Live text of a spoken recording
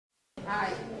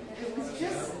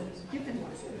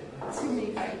to me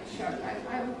by Chuck.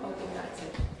 I'm hoping not to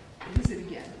use it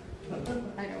again.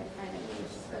 I know.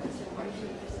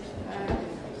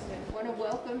 I want to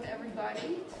welcome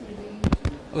everybody to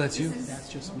the... Oh, that's you? That's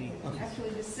just me. Okay. Actually,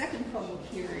 the second public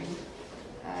hearing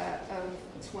of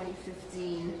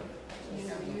 2015. You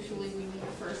know, usually we meet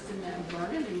first in Mt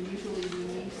Vernon, and usually we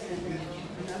meet in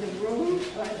another room,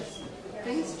 but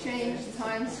things change,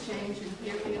 times change, and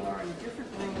here we are in a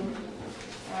different room,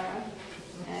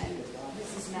 and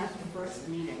this is not the first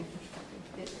meeting.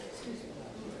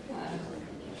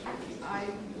 I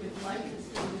would like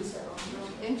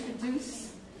to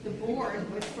introduce the board,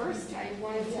 but first I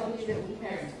want to tell you that we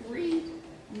have 3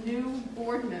 new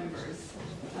board members.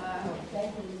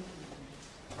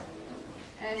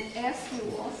 And ask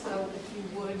you also, if you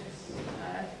would,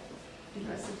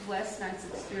 because of last night's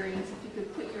experience, if you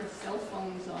could put your cell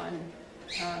phones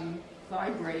on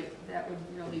vibrate, that would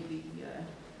really be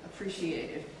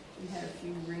appreciated. We had a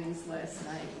few rings last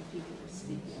night when people were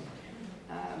speaking.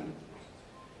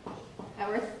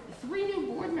 Our 3 new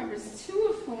board members, 2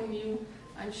 of whom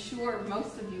I'm sure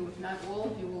most of you, if not all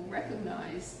of you, will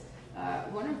recognize.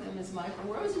 One of them is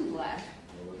Michael Rosenblatt,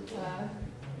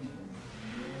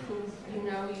 who you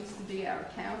know used to be our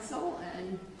counsel,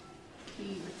 and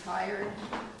he retired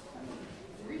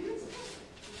 3 years ago?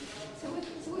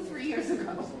 2 or 3 years ago.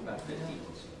 About 15.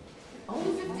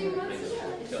 Only 15 months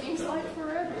ago? It seems like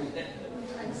forever.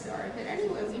 I'm sorry. But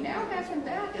anyway, we now have him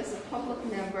back as a public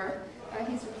member.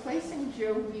 He's replacing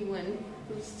Joe Whelan,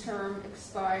 whose term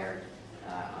expired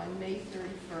on May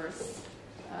 31st.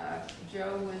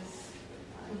 Joe was,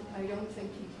 I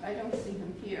don't see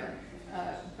him here.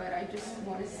 But I just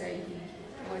want to say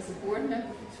he was a board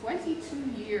member for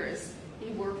 22 years. He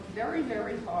worked very,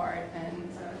 very hard, and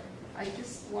I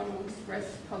just want to express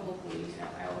publicly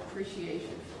our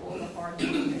appreciation for all the hard work that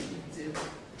he did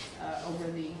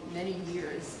over the many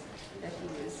years that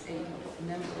he was a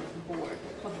member of the board,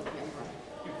 a public member.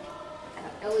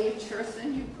 Elliot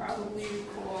Cherson, you probably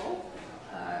recall,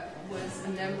 was a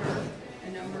member a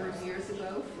number of years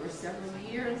ago for several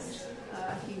years.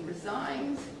 He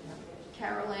resigned.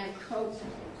 Carol Ann Cope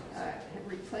had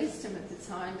replaced him at the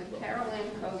time, but Carol Ann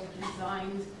Cope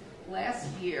resigned last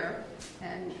year,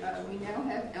 and we now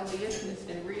have Elliot, who's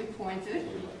been reappointed.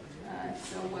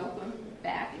 So welcome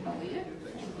back, Elliot.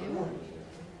 Thank you.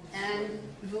 And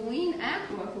Valine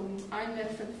Aqua, whom I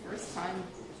met for the first time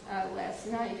last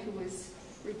night, who was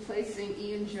replacing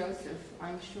Ian Joseph.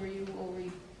 I'm sure you will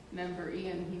remember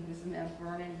Ian. He was a Mt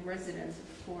Vernon resident,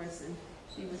 of course, and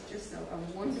he was just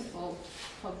a wonderful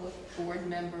public board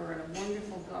member and a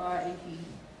wonderful guy. He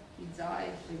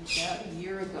died about a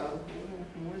year ago,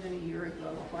 more than a year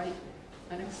ago, quite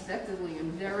unexpectedly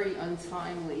and very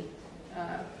untimely.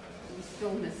 We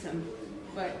still miss him,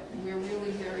 but we're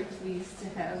really very pleased to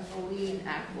have Valine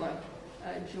Aqua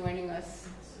joining us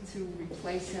to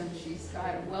replace him. She's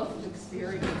got a wealth of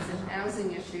experience in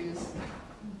housing issues.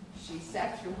 She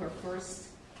sat through her first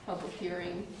public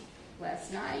hearing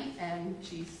last night, and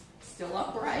she's still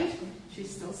upright. She's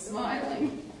still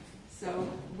smiling. So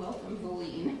welcome,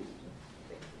 Valine.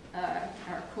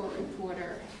 Our court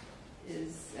reporter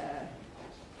is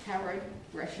Howard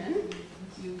Gresham.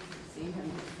 You've seen him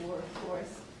before, of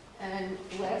course. And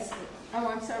lastly,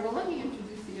 I'm sorry, well, let me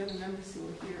introduce the other members who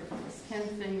are here. Of course, Ken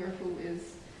Finger, who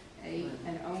is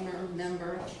an owner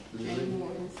member. Jane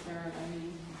Morgenstern,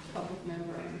 public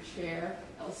member and chair.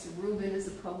 Elsa Rubin is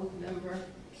a public member.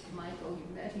 Michael,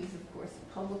 you met, he's of course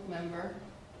a public member.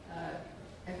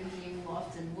 Evan Jean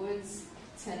Lofton Woods,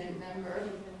 tenant member.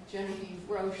 Genevieve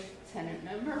Roche, tenant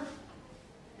member.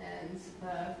 And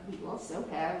we also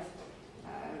have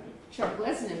Chuck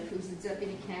Lesnick, who's the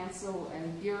deputy counsel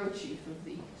and bureau chief of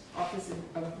the Office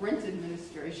of Rent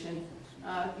Administration.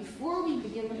 Before we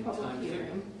begin the public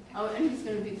hearing, and he's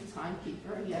going to be the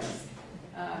timekeeper, yes.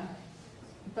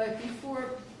 But before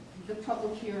the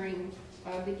public hearing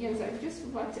begins, I just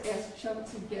would like to ask Chuck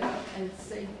to get up and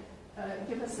say,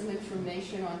 give us some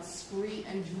information on Spree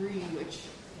and Dree, which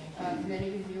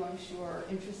many of you, I'm sure, are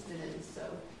interested in. So,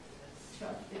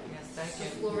 Chuck, yes, thank you.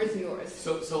 The floor is yours.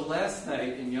 So last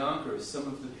night in Yonkers, some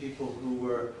of the people who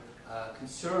were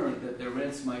concerned that their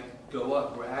rents might go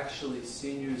up were actually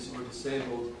seniors or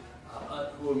disabled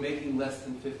who were making less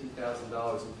than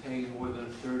 $50,000 and paying more than a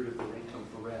third of their income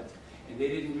for rent. And they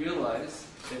didn't realize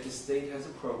that the state has a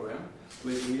program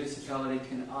where the municipality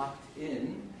can opt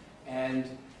in, and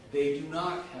they do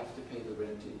not have to pay the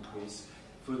rent increase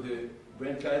for the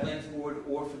Rent Guidelines Board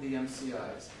or for the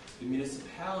MCIs. The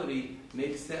municipality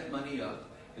makes that money up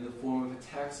in the form of a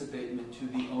tax abatement to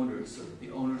the owners, so that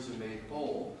the owners are made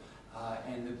whole,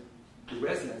 and the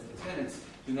residents, the tenants,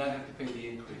 do not have to pay the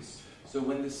increase. So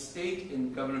when the state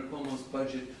in Governor Cuomo's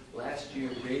budget last year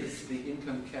raised the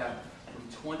income cap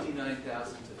from $29,000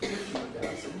 to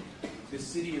 $51,000, the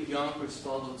city of Yonkers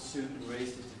followed suit and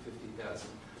raised it to $50,000.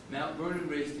 Mount Vernon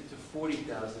raised it to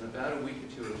 $40,000 about a week or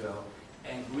two ago,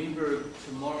 and Greenberg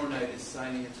tomorrow night is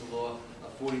signing into law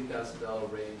a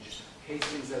 $40,000 range.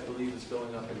 Hastings, I believe, is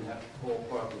going up in that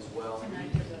ballpark as well.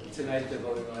 Tonight they're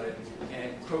voting on it.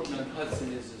 And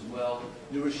Croton-on-Hudson is as well.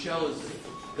 New Rochelle has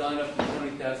gone up to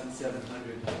 $20,700.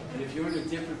 And if you're in a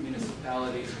different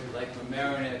municipality, like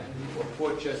Mamaroneck or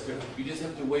Portchester, you just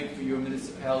have to wait for your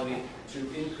municipality to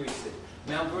increase it.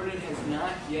 Mount Vernon has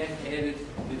not yet added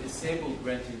the disabled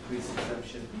rent increase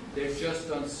exemption. They're just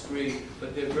on screen,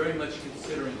 but they're very much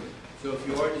considering it. So if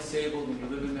you are disabled and you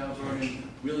live in Mount Vernon,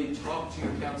 really talk to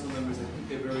your council members. I think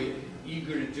they're very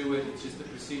eager to do it. It's just a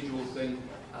procedural thing.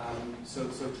 So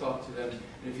talk to them.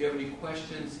 And if you have any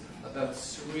questions about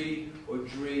SRI or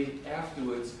DRI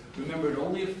afterwards, remember it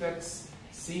only affects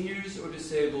seniors or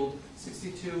disabled,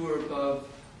 62 or above,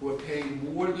 who are paying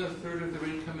more than a third of their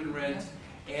income in rent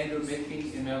and are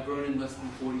making in Mount Vernon less than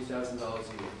 $40,000 a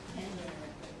year.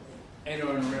 And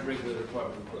are in a regular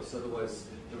apartment, of course. Otherwise,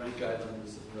 the rent guideline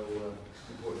is of no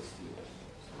importance to you.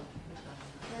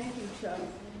 Thank you, Chuck.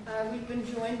 We've been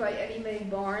joined by Eddie Mae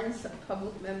Barnes, a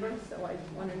public member, so I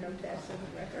want to note that for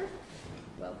the record.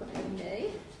 Welcome, Eddie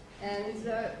Mae.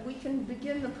 And we can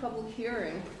begin the public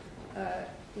hearing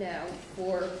now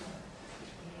for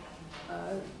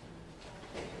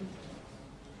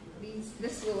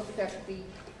this will affect the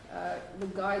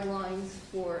guidelines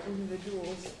for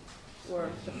individuals or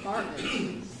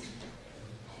departments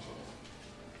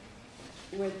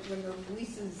when the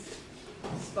leases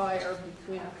expire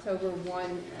between October 1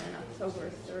 and October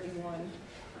 31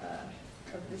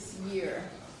 of this year,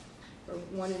 or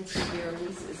 1 and 2 year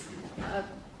leases.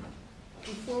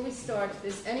 Before we start, if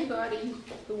there's anybody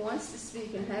who wants to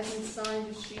speak and hasn't signed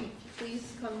a sheet,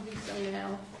 please come do so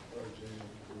now.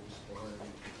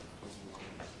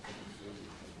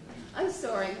 I'm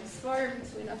sorry, expired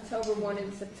between October 1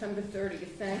 and September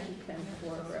 30th. Thank you, Ken,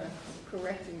 for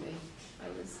correcting me. I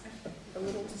was a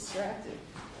little distracted.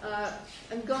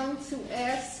 I'm going to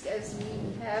ask, as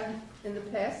we have in the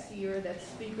past year, that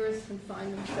speakers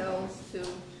confine themselves to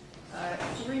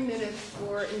 3 minutes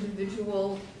for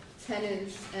individual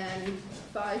tenants and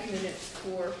 5 minutes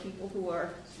for people who are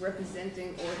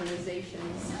representing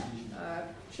organizations.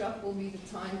 Chuck will be the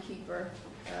timekeeper.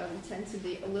 We tend to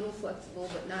be a little flexible,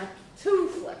 but not too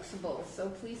flexible, so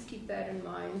please keep that in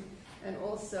mind. And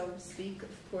also speak, of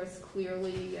course,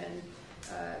 clearly and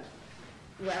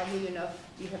loudly enough.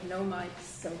 You have no mics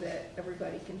so that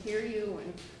everybody can hear you,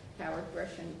 and Howard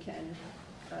Gresham can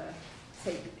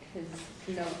take his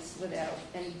notes without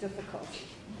any difficulty.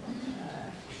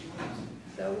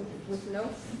 So with no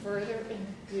further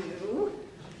ado,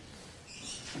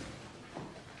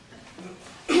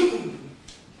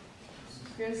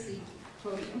 here's the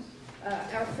podium.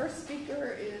 Our first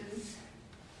speaker is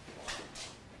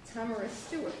Tamara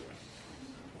Stewart.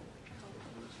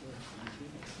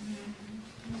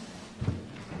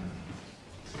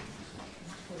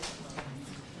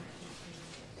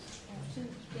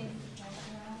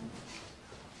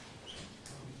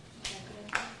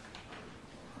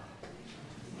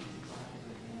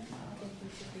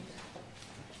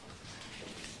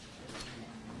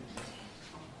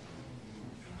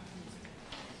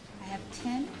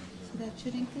 That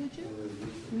should include you.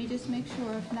 Let me just make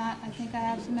sure. If not, I think I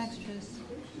have some extras.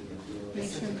 Make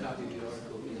sure.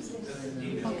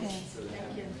 Okay.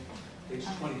 Page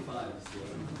 25.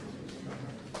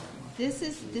 This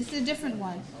is a different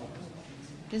one.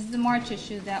 This is the March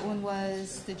issue. That one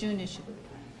was the June issue.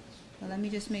 So let me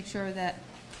just make sure that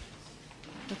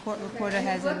the court reporter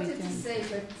has everything. I neglected to say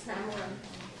that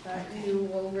Tamara knew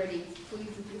already. Please,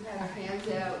 if you have a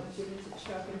handout, give it to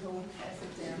Chuck and he'll pass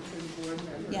it down to the board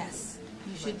members. Yes,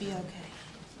 you should be okay.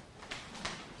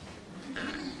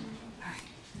 All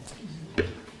right.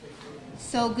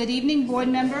 So good evening, board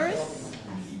members,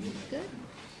 good,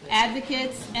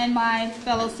 advocates, and my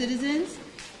fellow citizens.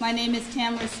 My name is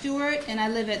Tamara Stewart, and I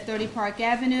live at 30 Park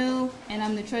Avenue, and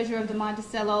I'm the treasurer of the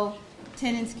Monticello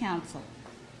Tenants Council.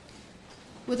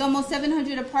 With almost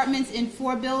 700 apartments in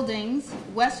 4 buildings,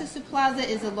 Westchester Plaza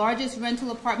is the largest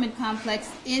rental apartment complex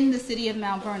in the city of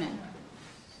Mount Vernon.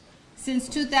 Since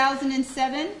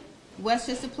 2007,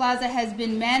 Westchester Plaza has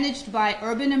been managed by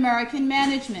Urban American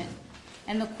Management,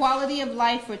 and the quality of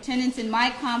life for tenants in my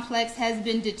complex has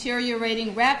been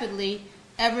deteriorating rapidly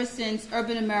ever since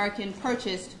Urban American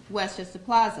purchased Westchester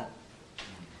Plaza.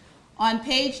 On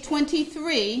page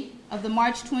 23 of the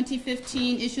March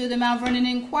 2015 issue of the Mount Vernon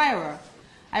Inquirer,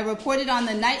 I reported on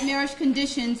the nightmarish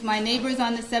conditions my neighbors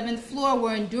on the 7th floor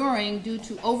were enduring due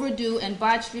to overdue and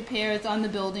botched repairs on the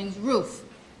building's roof.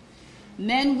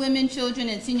 Men, women, children,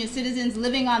 and senior citizens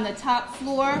living on the top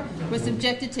floor were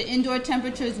subjected to indoor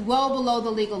temperatures well below the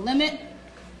legal limit,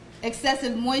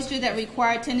 excessive moisture that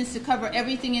required tenants to cover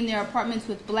everything in their apartments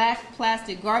with black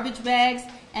plastic garbage bags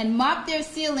and mop their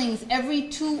ceilings every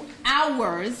 2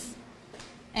 hours,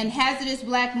 and hazardous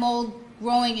black mold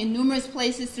growing in numerous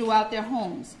places throughout their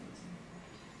homes.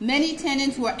 Many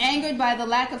tenants were angered by the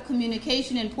lack of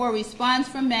communication and poor response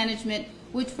from management,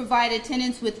 which provided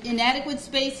tenants with inadequate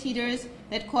space heaters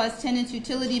that caused tenants'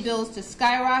 utility bills to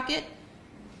skyrocket,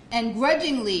 and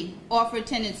grudgingly offered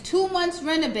tenants 2 months'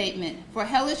 rent abatement for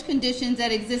hellish conditions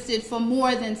that existed for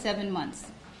more than 7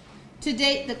 months. To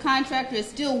date, the contractor is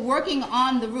still working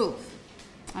on the roof.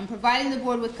 I'm providing the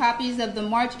board with copies of the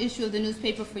March issue of the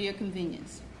newspaper for your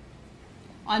convenience.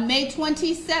 On May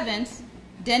 27th,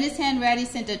 Dennis Hanratty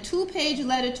sent a 2-page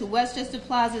letter to Westchester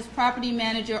Plaza's property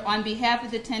manager on behalf of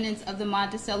the tenants of the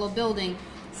Monticello building,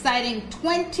 citing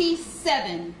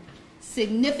 27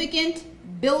 significant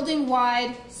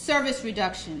building-wide service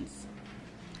reductions.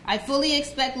 I fully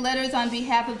expect letters on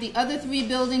behalf of the other 3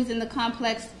 buildings in the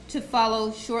complex to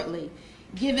follow shortly,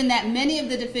 given that many of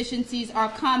the deficiencies are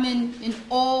common in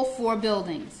all 4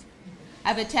 buildings.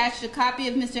 I've attached a copy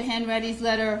of Mr. Hanratty's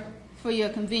letter for your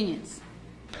convenience.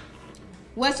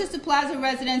 Westchester Plaza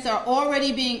residents are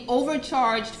already being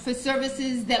overcharged for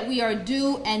services that we are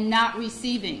due and not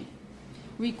receiving.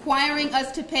 Requiring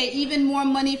us to pay even more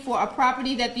money for a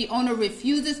property that the owner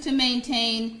refuses to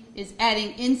maintain is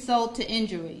adding insult to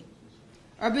injury.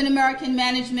 Urban American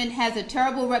management has a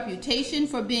terrible reputation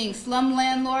for being slum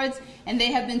landlords, and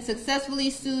they have been successfully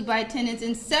sued by tenants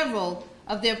in several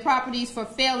of their properties for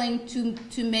failing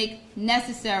to make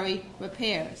necessary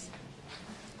repairs.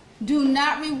 Do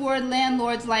not reward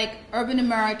landlords like Urban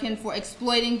American for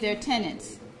exploiting their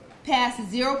tenants. Pass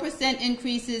 0%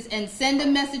 increases and send a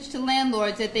message to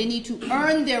landlords that they need to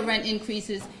earn their rent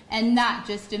increases and not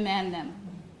just demand them.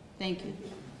 Thank you.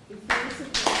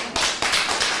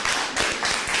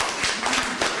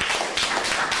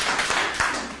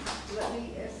 Let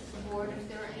me ask the board if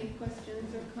there are any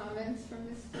questions or comments from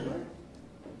this board.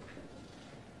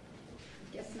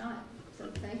 Guess not.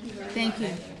 So thank you very much. Thank you.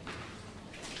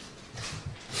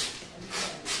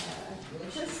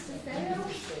 Chris DeFeo?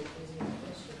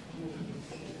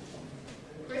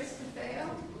 Chris DeFeo?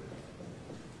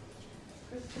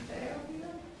 Chris DeFeo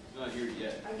here? Not here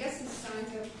yet. I guess his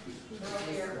signs up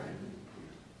earlier.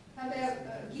 How about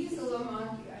Gisela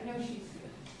Monke? I know she's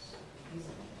here.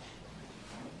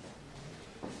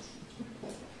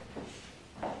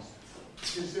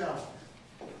 Giselle.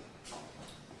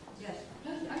 Yes.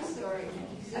 I'm sorry.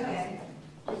 Giselle. Okay.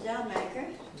 Giselle Maker.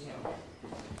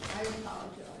 I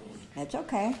apologize. That's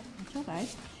okay. That's all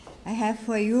right. I have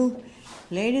for you,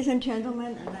 ladies and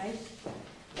gentlemen, a nice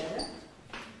letter.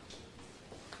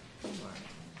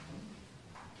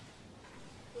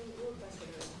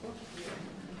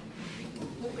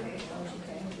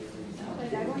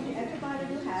 But I want everybody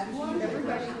to have one.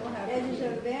 Everybody will have It is a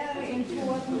very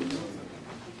important.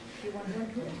 You want one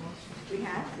too? We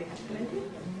have plenty.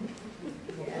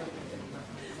 Yeah.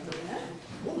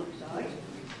 Oh, sorry.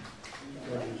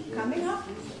 Coming up.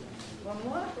 One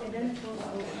more, and then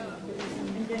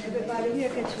everybody here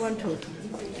gets one too.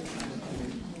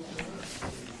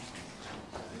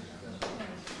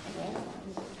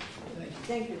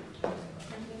 Thank you.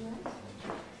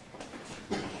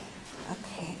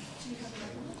 Okay.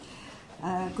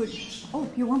 Good. Oh,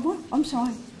 you want one? I'm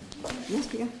sorry. Yes,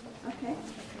 dear. Okay.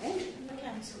 Okay.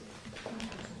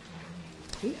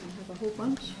 See, I have a whole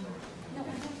bunch.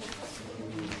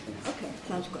 Okay,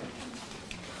 sounds good.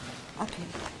 Okay.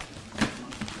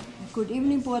 Good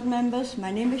evening, board members.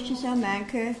 My name is Giselle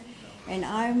Manke, and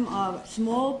I'm a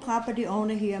small property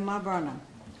owner here in Mount Vernon.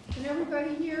 Can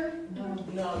everybody hear? No.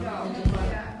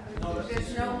 Yeah.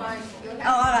 There's no mic. Oh,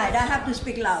 all right. I have to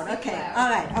speak loud. Okay. All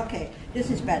right. Okay.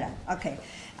 This is better. Okay.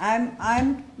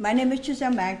 My name is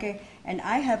Giselle Manke, and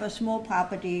I have a small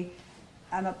property.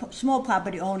 I'm a small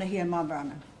property owner here in Mount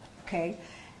Vernon. Okay.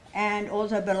 And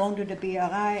also I belong to the BRI,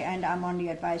 and I'm on the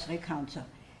advisory council.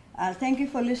 Thank you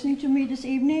for listening to me this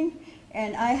evening.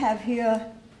 And I have here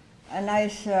a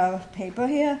nice paper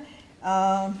here.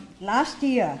 Last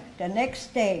year, the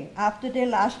next day after the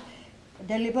last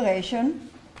deliberation,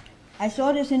 I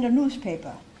saw this in the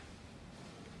newspaper.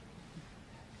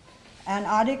 An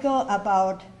article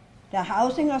about the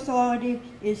housing authority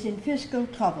is in fiscal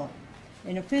trouble,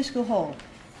 in a fiscal hole.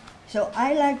 So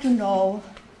I like to know,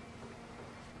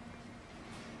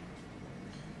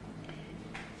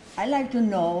 I like to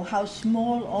know how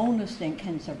small owners then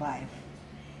can survive.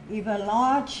 If a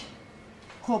large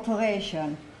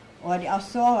corporation or the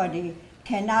authority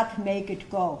cannot make it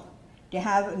go, they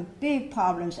have big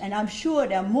problems, and I'm sure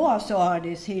there are more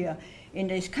authorities here in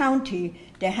this county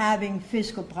that are having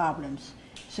fiscal problems.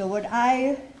 So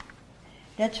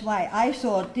that's why I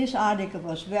thought this article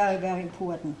was very, very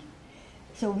important.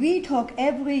 So we talk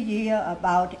every year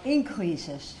about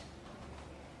increases.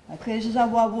 Increases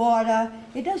of our water,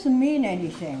 it doesn't mean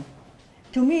anything.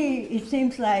 To me, it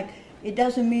seems like it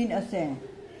doesn't mean a thing.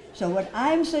 So what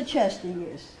I'm suggesting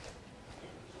is,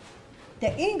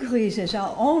 the increases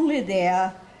are only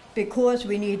there because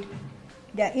we need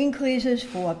the increases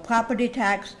for property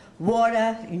tax,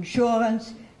 water,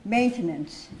 insurance,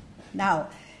 maintenance. Now,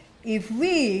 if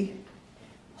we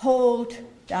hold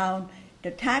down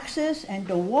the taxes and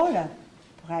the water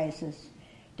prices,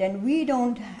 then we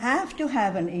don't have to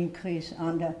have an increase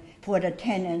for the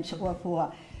tenants or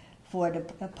for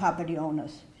the property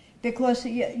owners. Because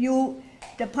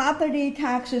the property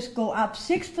taxes go up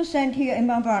 6% here in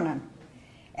Mount Vernon.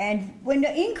 And when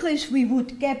the increase we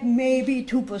would get maybe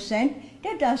 2%,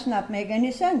 that does not make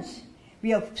any sense.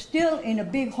 We are still in a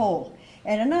big hole.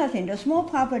 And another thing, the small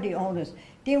property owners,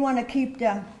 they want to keep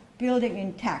their building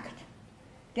intact.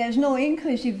 There's no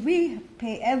increase. If we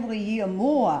pay every year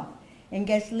more and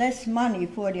get less money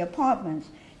for the apartments,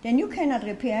 then you cannot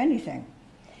repair anything.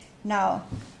 Now,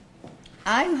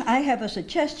 I have a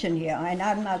suggestion here, and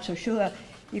I'm not so sure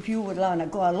if you would want to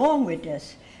go along with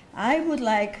this. I would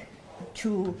like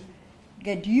to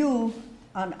get you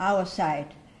on our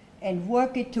side and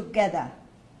work it together,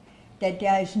 that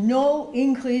there is no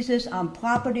increases on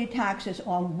property taxes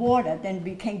on water, then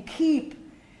we can keep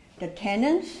the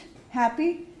tenants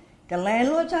happy, the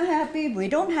landlords are happy, we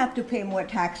don't have to pay more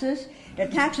taxes. The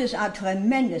taxes are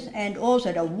tremendous, and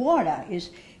also the water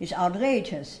is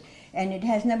outrageous, and it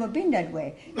has never been that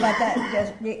way. But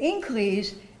the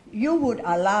increase, you would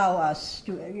allow us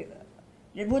to,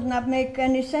 it would not make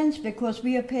any sense because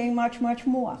we are paying much, much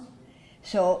more.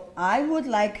 So I would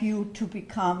like you to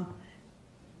become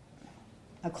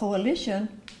a coalition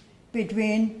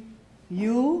between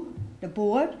you, the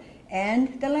board,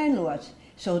 and the landlords.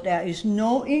 So there is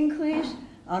no increase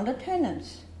on the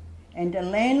tenants. And the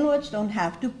landlords don't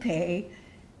have to pay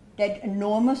that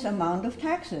enormous amount of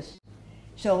taxes.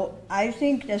 So I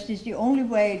think this is the only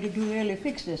way to really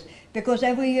fix this, because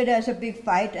every year there's a big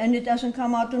fight and it doesn't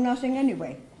come out to nothing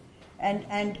anyway.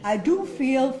 And I do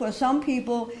feel for some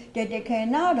people that they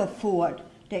cannot afford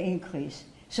the increase.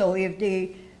 So if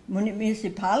the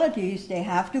municipalities, they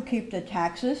have to keep the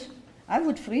taxes, I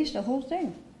would freeze the whole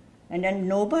thing. And then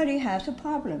nobody has a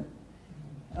problem.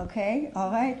 Okay,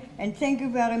 all right? And thank you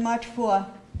very much for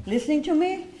listening to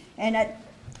me. And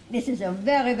this is a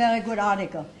very, very good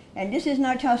article. And this is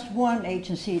not just one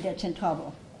agency that's in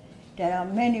trouble. There are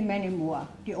many, many more.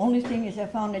 The only thing is I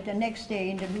found it the next day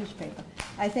in the newspaper.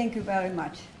 I thank you very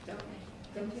much.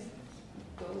 Don't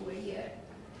go away yet.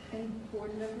 Any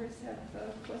board members have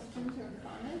questions or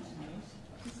comments?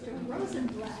 Mr.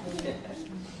 Rosenblatt.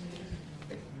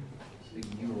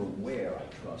 You're aware,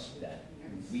 I trust, that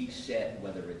we set,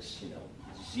 whether it's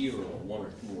 0 or 1 or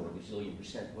 2 or a gazillion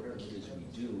percent, whatever it is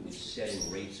we do is setting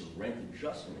rates of rent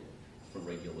adjustment for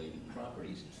regulated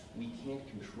properties. We can't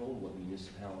control what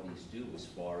municipalities do as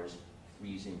far as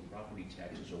freezing property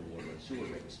taxes or water and sewer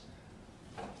rates.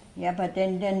 Yeah, but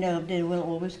then they will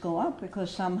always go up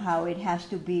because somehow it has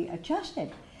to be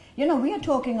adjusted. We are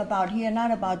talking about here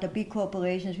not about the big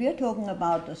corporations. We are talking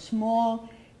about the small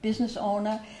business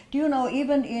owner. Do you know,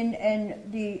 even in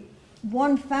the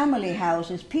one-family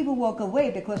houses, people walk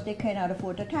away because they cannot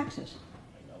afford the taxes.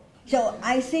 So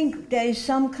I think there is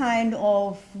some kind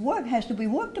of work, has to be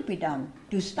work to be done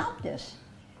to stop this.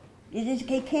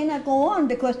 It cannot go on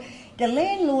because the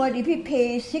landlord, if he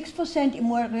pays 6%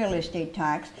 more real estate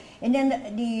tax, and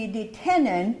then the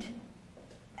tenant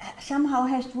somehow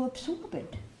has to absorb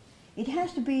it. It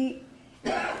has to be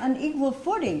on equal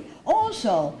footing.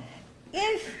 Also,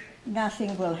 if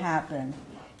nothing will happen,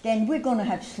 then we're going to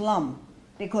have slum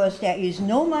because there is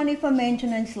no money for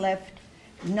maintenance left,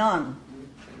 none.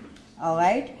 All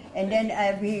right? And then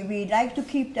we like to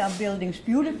keep our buildings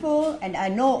beautiful, and I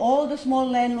know all the small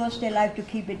landlords, they like to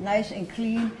keep it nice and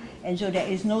clean, and so there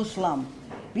is no slum.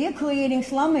 We are creating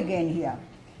slum again here.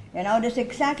 That's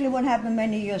exactly what happened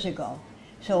many years ago.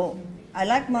 So I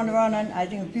like Mount Vernon. I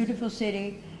think it's a beautiful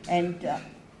city, and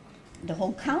the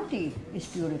whole county is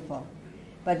beautiful.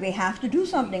 But we have to do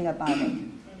something about it.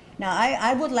 Now,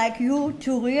 I would like you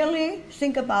to really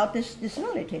think about this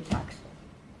real estate tax.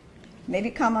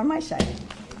 Maybe come on my side.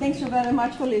 Thanks so very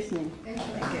much for listening. Thank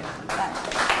you.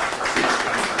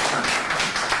 Bye.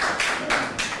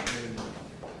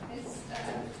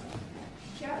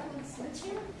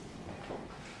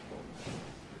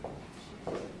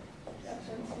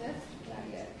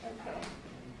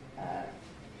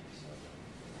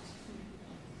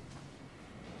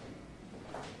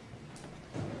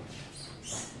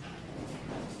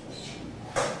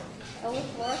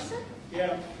 Larson?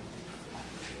 Yeah.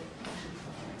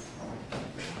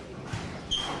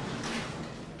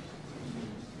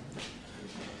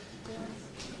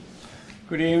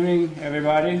 Good evening,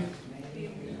 everybody.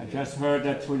 I just heard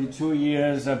that 22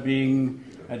 years of being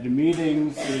at the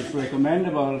meetings is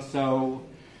recommendable, so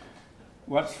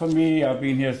what's for me? I've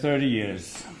been here 30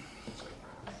 years.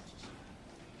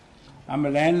 I'm a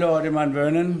landlord in Mt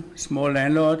Vernon, small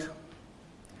landlord.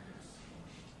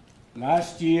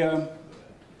 Last year,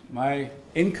 my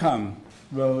income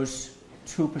rose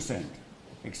 2%,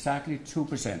 exactly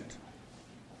 2%.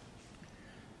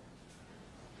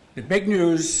 The big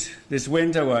news this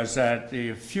winter was that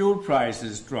the fuel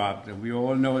prices dropped, and we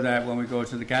all know that when we go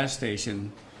to the gas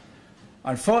station.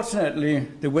 Unfortunately,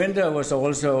 the winter was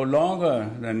also longer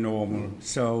than normal,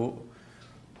 so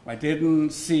I didn't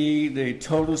see the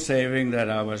total saving that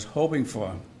I was hoping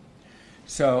for.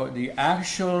 So the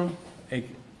actual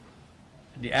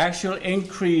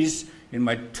increase in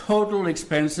my total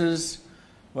expenses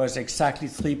was exactly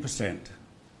 3%.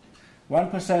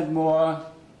 1% more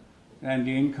than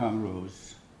the income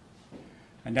rose.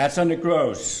 And that's on the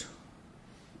gross,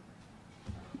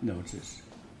 notice,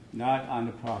 not on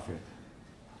the profit.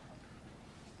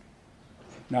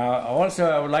 Now, also,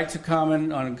 I would like to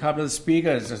comment on a couple of the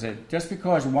speakers. I said, just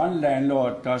because one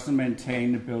landlord doesn't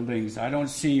maintain the buildings, I don't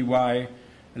see why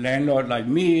a landlord like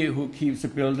me, who keeps the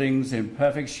buildings in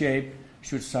perfect shape,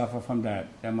 should suffer from that.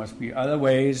 There must be other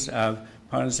ways of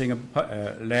punishing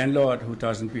a landlord who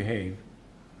doesn't behave.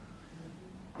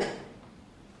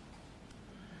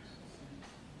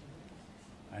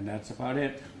 And that's about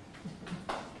it.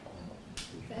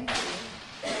 Thank you.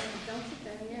 Don't sit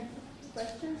down here.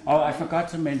 Questions? Oh, I forgot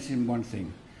to mention one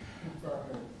thing.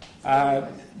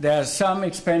 There are some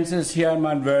expenses here in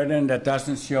Mt Vernon that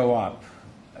doesn't show up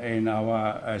in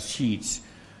our sheets.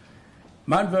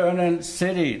 Mt Vernon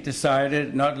City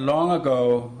decided not long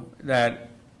ago that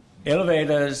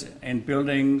elevators in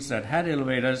buildings that had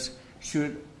elevators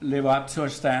should live up to a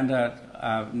standard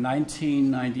of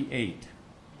 1998.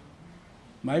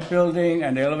 My building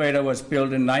and elevator was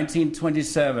built in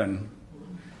 1927.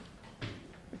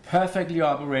 Perfectly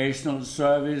operational,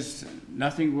 service,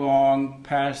 nothing wrong,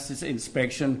 passed its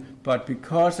inspection, but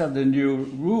because of the new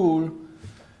rule,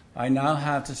 I now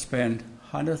have to spend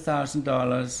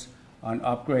 $100,000 on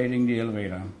upgrading the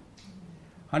elevator.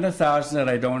 $100,000 that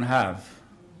I don't have.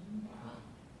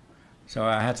 So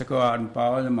I had to go out and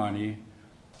borrow the money,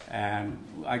 and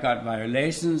I got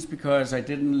violations because I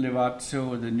didn't live up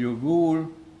to the new rule,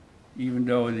 even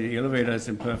though the elevator is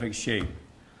in perfect shape.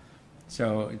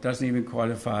 So it doesn't even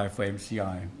qualify for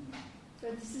MCI.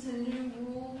 So this is a new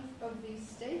rule of the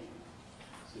state?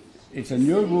 It's a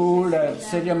new rule that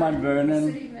City of Mt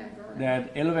Vernon,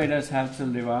 that elevators have to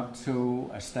live up to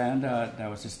a standard that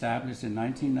was established in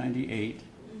 1998,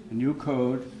 a new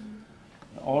code,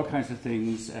 all kinds of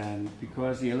things, and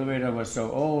because the elevator was so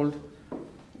old,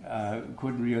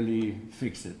 couldn't really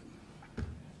fix it.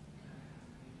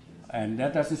 And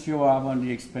that doesn't show up on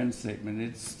the expense statement.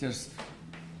 It's just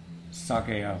suck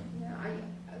air. Yeah,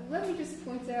 let me just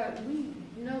point out,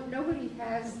 nobody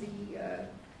has the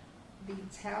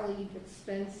tallied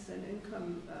expense and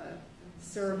income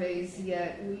surveys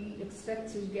yet. We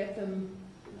expect to get them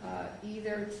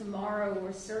either tomorrow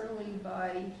or certainly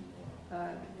by,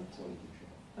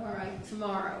 all right,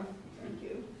 tomorrow. Thank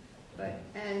you.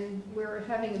 And we're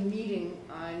having a meeting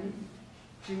on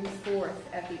June 4th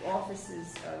at the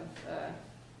offices of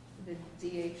the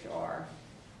DHR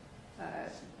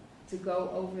to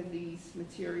go over these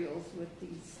materials with the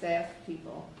staff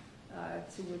people,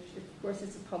 to which, of course,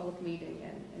 it's a public meeting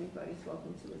and anybody's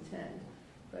welcome to attend.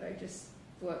 But I just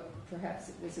thought perhaps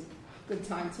it was a good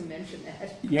time to mention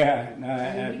that. Yeah.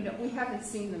 We haven't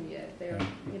seen them yet. They're,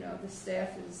 the staff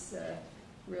is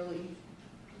really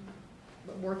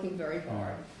working very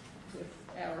hard with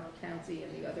our county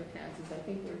and the other counties. I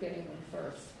think we're getting them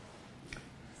first.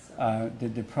 So.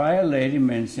 The prior lady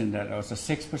mentioned that there was a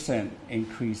 6%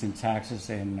 increase in taxes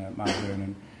in Mt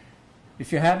Vernon.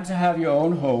 If you happen to have your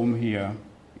own home here,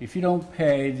 if you don't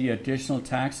pay the additional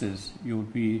taxes, you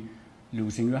would be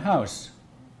losing your house.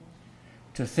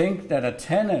 To think that a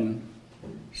tenant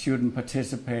shouldn't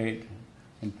participate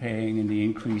in paying in the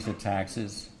increase of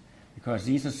taxes, because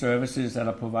these are services that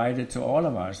are provided to all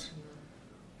of us,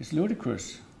 is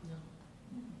ludicrous.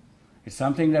 It's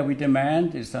something that we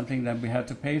demand, it's something that we have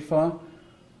to pay for,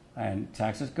 and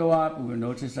taxes go up. We will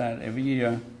notice that every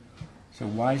year. So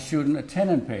why shouldn't a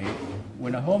tenant pay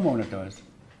when a homeowner does?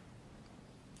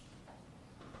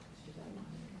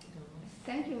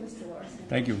 Thank you, Mr. Larson.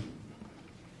 Thank you.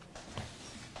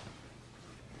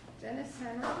 Dennis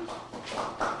Henry.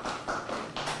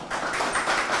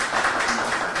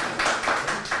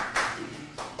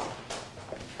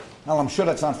 Well, I'm sure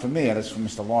that's not for me. That's for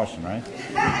Mr. Larson, right?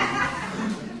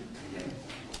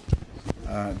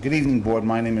 Good evening, Board.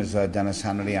 My name is Dennis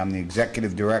Hannity. I'm the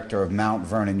Executive Director of Mt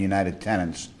Vernon United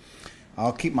Tenants.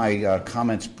 I'll keep my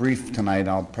comments brief tonight.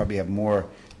 I'll probably have more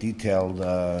detailed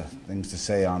things to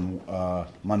say on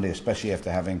Monday, especially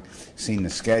after having seen the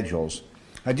schedules.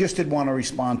 I just did want to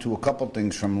respond to a couple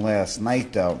things from last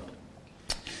night, though.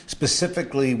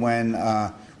 Specifically when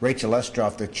Rachel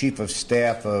Estroff, the Chief of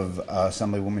Staff of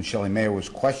Assemblywoman Shelley Mayer, was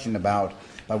questioned about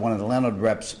by one of the landlord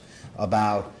reps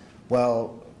about,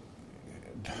 well,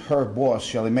 her boss,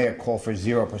 Shelley Mayer, called for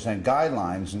 0%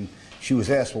 guidelines, and she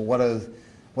was asked, well,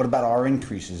 what about our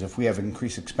increases? If we have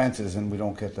increased expenses and we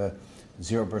don't get the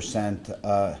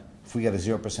 0%, if we get a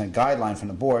 0% guideline from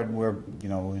the board, we're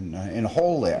in a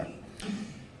hole there.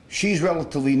 She's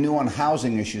relatively new on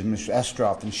housing issues, Ms.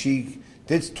 Estroff, and she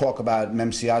did talk about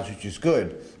MCIs, which is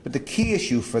good. But the key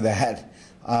issue for that,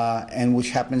 and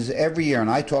which happens every year, and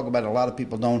I talk about it, a lot of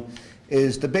people don't,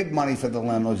 is the big money for the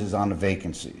landlords is on the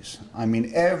vacancies. I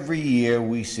mean, every year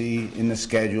we see in the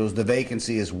schedules the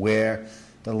vacancy is where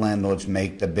the landlords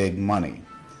make the big money.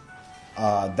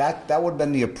 That would have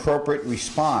been the appropriate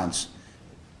response.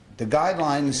 The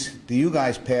guidelines that you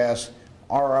guys pass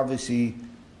are obviously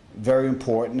very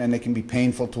important, and they can be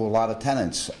painful to a lot of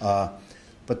tenants.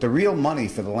 But the real money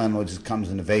for the landlords comes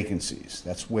in the vacancies.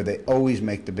 That's where they always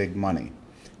make the big money.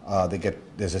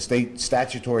 There's a state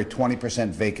statutory 20%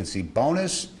 vacancy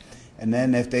bonus, and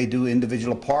then if they do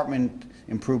individual apartment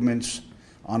improvements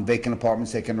on vacant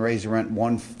apartments, they can raise the rent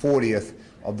 1/40th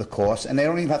of the cost, and they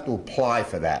don't even have to apply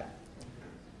for that.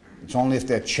 It's only if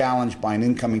they're challenged by an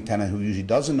incoming tenant who usually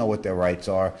doesn't know what their rights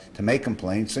are to make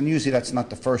complaints, and usually that's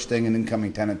not the first thing an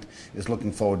incoming tenant is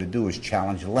looking forward to do, is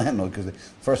challenge the landlord, because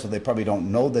first of all, they probably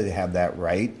don't know that they have that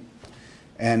right,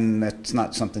 and that's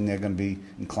not something they're going to be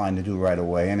inclined to do right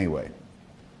away anyway.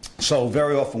 So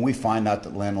very often we find out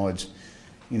that landlords,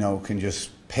 can just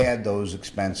pad those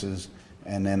expenses,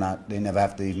 and they never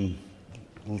have to even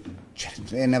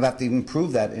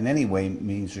prove that in any way,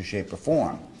 means, or shape, or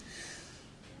form.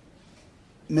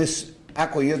 Ms.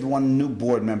 Aqua, you're the one new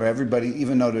board member. Everybody,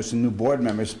 even though there's some new board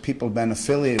members, people have been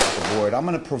affiliated with the board. I'm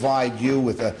going to provide you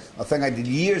with a thing I did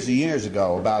years and years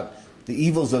ago about the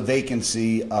evils of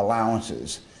vacancy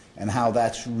allowances and how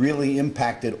that's really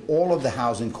impacted all of the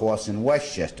housing costs in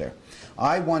Westchester.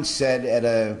 I once said at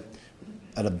a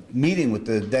meeting with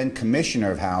the then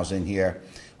commissioner of housing here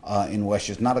in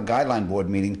Westchester, not a guideline board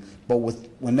meeting, but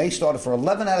when they started for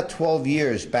 11 out of 12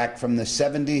 years back from the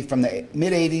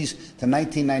mid-'80s to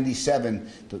 1997,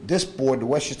 this board, the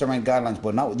Westchester Rent Guidelines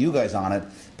Board, not with you guys on it,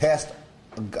 passed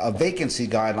a vacancy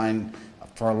guideline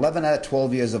for 11 out of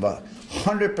 12 years of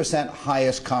 100%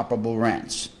 highest comparable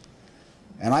rents.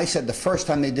 And I said the first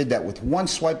time they did that, with one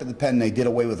swipe of the pen, they did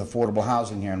away with affordable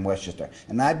housing here in Westchester.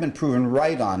 And I've been proven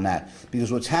right on that,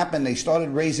 because what's happened, they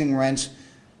started raising rents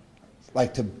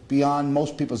like to beyond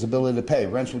most people's ability to pay.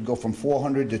 Rents would go from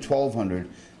 $400 to $1,200,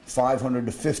 $500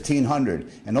 to $1,500,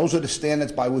 and those are the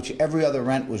standards by which every other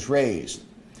rent was raised.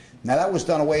 Now that was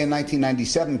done away in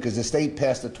 1997 because the state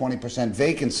passed a 20%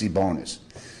 vacancy bonus.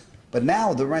 But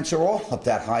now the rents are all up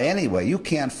that high anyway. You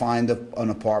can't find an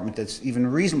apartment that's even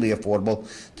reasonably affordable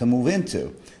to move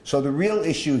into. So the real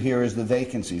issue here is the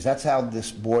vacancies. That's how this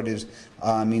board is,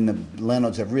 the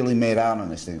landlords have really made out on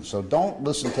this thing. So don't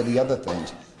listen to the other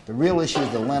things. The real issue is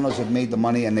the landlords have made the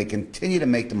money, and they continue to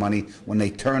make the money when they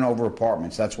turn over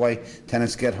apartments. That's why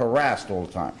tenants get harassed all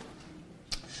the time.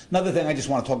 Another thing I just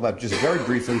want to talk about just very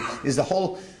briefly is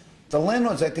the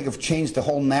landlords, I think, have changed the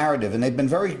whole narrative, and they've been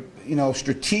very,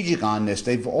 strategic on this.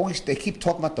 They keep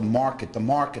talking about the market, the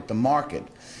market, the market.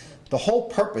 The whole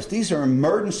purpose, these are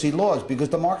emergency laws because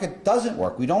the market doesn't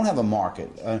work. We don't have a market.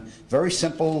 Very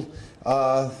simple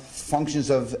functions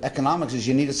of economics is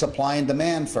you need a supply and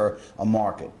demand for a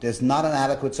market. There's not an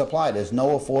adequate supply. There's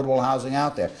no affordable housing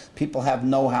out there. People have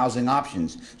no housing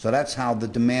options. So that's how the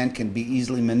demand can be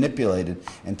easily manipulated,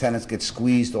 and tenants get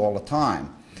squeezed all the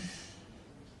time.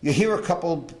 You hear a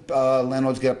couple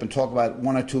landlords get up and talk about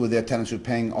one or two of their tenants who are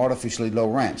paying artificially low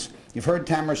rents. You've heard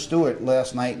Tamara Stewart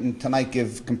last night and tonight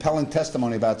give compelling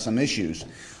testimony about some issues.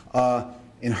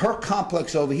 In her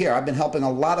complex over here, I've been helping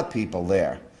a lot of people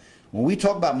there. When we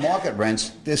talk about market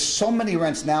rents, there's so many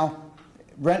rents now,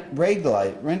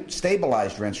 rent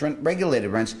stabilized rents, rent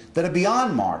regulated rents, that are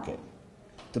beyond market.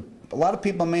 A lot of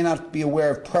people may not be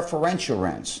aware of preferential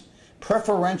rents.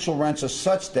 Preferential rents are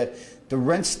such that the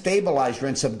rent stabilized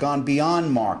rents have gone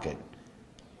beyond market.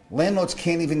 Landlords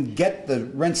can't even get the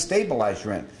rent stabilized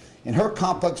rent. In her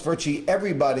complex, virtually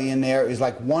everybody in there is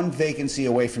like one vacancy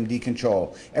away from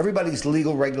decontrol. Everybody's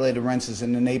legal regulated rents is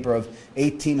in the neighborhood of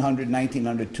 $1,800,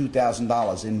 $1,900,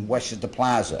 $2,000 in Westchester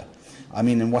Plaza. I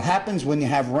mean, and what happens when you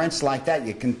have rents like that,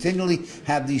 you continually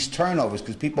have these turnovers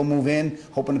because people move in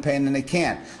hoping to pay and then they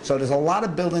can't. So there's a lot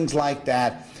of buildings like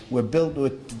that where built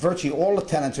with virtually all the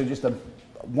tenants are just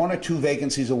one or two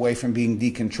vacancies away from being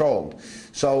decontrolled.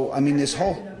 So, I mean, this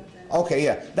whole... Okay,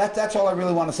 yeah, that's all I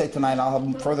really want to say tonight. I'll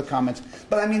have further comments.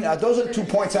 But I mean, those are the 2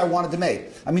 points I wanted to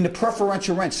make. I mean, the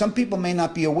preferential rents. Some people may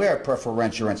not be aware of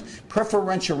preferential rents.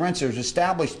 Preferential rents are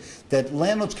established that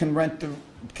landlords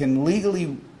can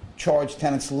legally charge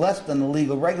tenants less than the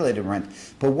legal regulated rent.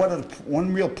 But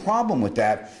one real problem with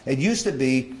that, it used to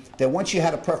be that once you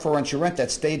had a preferential rent,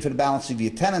 that stayed for the balance of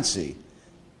your tenancy.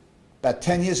 About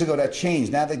 10 years ago, that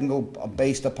changed. Now they can go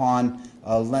based upon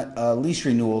lease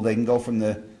renewal. They can go from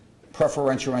the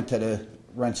preferential rent to the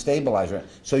rent stabilized rent.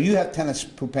 So you have tenants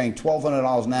who are paying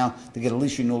 $1,200 now to get a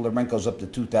lease renewal. The rent goes up to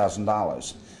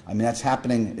 $2,000. I mean, that's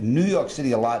happening in New York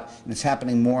City a lot, and it's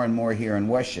happening more and more here in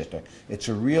Westchester. It's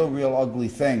a real ugly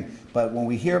thing. But when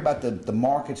we hear about the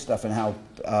market stuff and how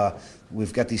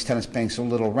we've got these tenants paying so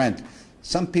little rent,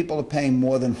 some people are paying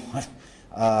more than what.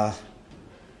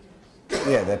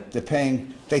 Yeah, they're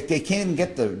paying. They can't even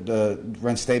get the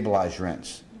rent stabilized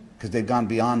rents, because they've gone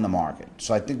beyond the market.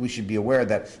 So I think we should be aware of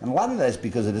that. And a lot of that is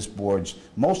because of this board's,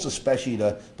 most especially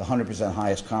the 100%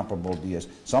 highest comparable deals.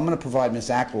 So I'm going to provide Ms.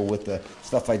 Ackwell with the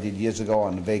stuff I did years ago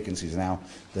on the vacancies now,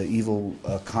 the evil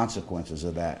consequences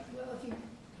of that. Well, if you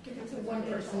give it to one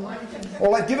person, one can...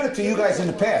 Well, I've given it to you guys in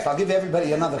the past. I'll give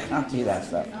everybody another copy of that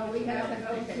stuff. Oh, we haven't,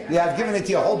 okay. Yeah, I've given it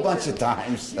to you a whole bunch of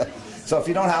times. So if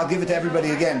you don't, I'll give it to everybody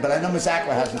again. But I know Ms.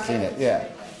 Ackwell hasn't seen it, yeah.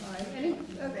 Any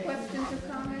questions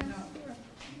or comments?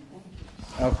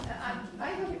 Oh. I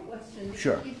have a question.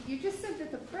 Sure. You just said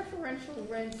that the preferential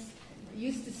rents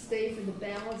used to stay for the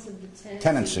balance of the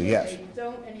Tenancy, yes. They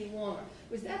don't any longer.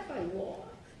 Was that by law?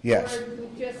 Yes. Or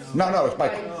just No, it's by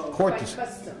court. By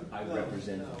custom. I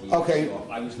represent the Okay.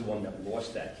 I was the one that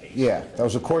lost that case. Yeah, that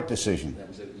was a court decision. That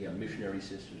was Missionary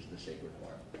Sisters, the Sacred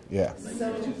Heart. Yeah,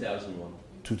 2001.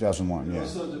 2001, It yeah.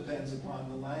 also depends upon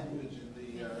the language in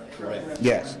the Correct.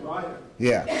 Yes. rider.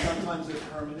 Yeah, Sometimes they're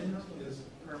permanent,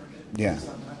 Yeah.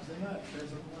 sometimes they're not.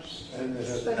 Depends on what- And it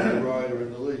has to be a rider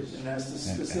in the lease. It has to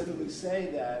specifically say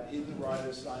that in the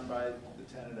rider signed by the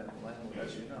tenant and the landlord,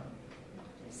 as you know.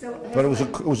 So but it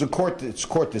was a court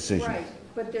decision. Right,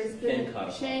 but there's been And a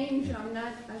codified. change. I'm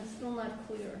still not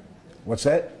clear. What's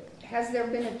that? Has there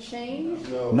been a change?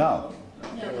 No. No,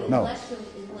 No. unless the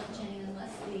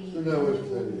No,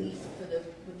 renewal lease with the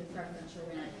preferential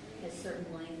rent has certain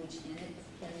language in it,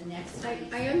 then the next.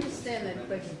 I understand that,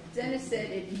 but Dennis said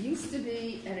it used to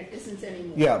be and it isn't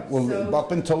anymore. Yeah, well, So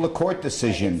up until the court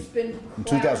decision it's been in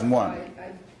 2001.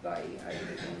 clarified by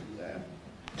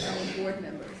our board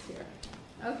members here.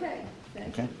 Okay,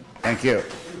 thank you. Okay, thank you.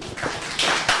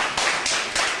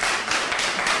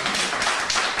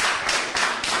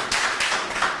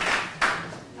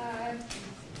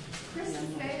 Chris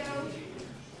Cato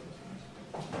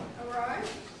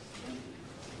arrived?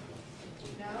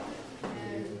 No?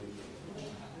 And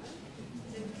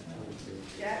did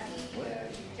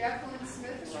Jacqueline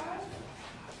Smith arrive?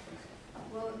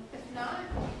 Well, if not,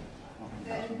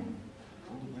 then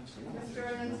Mr.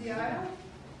 Annunziata?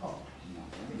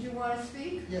 Did you want to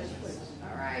speak? Yes, please.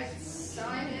 All right,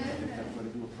 sign in.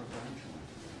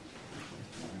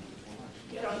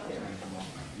 Get up there.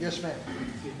 Yes, ma'am.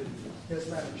 Yes,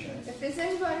 Madam Chair. If there's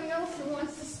anybody else who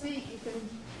wants to speak, you can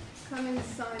come and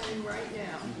sign in right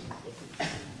now.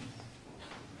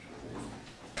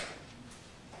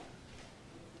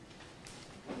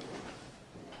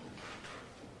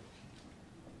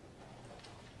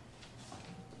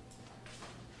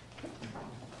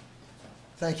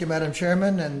 Thank you, Madam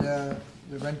Chairman and the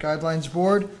Rent Guidelines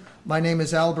Board. My name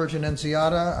is Albert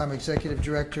Annunziata. I'm Executive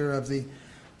Director of the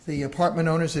Apartment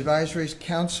Owners Advisory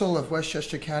Council of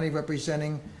Westchester County,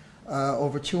 representing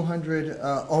over 200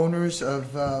 owners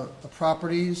of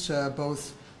properties,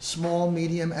 both small,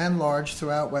 medium, and large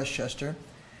throughout Westchester.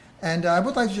 And I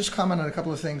would like to just comment on a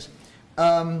couple of things.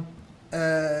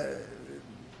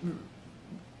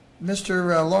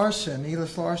 Mr. Larson,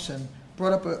 Edith Larson,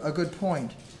 brought up a good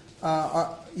point.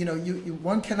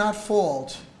 One cannot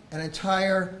fault an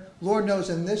entire, Lord knows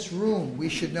in this room we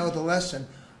should know the lesson,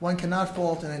 one cannot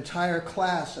fault an entire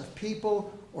class of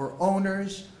people or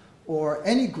owners or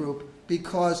any group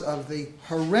because of the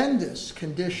horrendous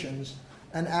conditions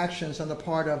and actions on the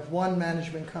part of one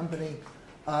management company,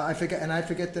 I forget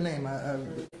the name,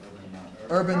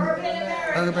 Urban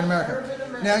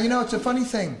America. Now, it's a funny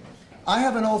thing. I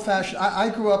have an old-fashioned, I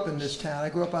grew up in this town. I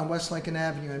grew up on West Lincoln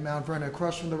Avenue in Mount Vernon,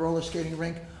 across from the roller skating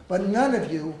rink, but none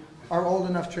of you are old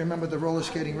enough to remember the roller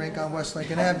skating rink on West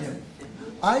Lincoln Avenue.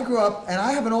 I grew up, and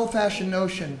I have an old-fashioned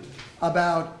notion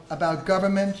about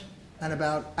government and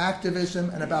about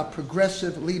activism and about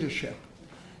progressive leadership.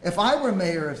 If I were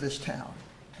mayor of this town,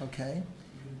 okay,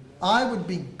 I would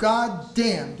be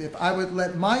goddamned if I would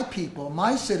let my people,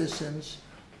 my citizens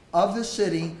of the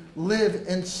city, live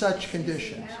in such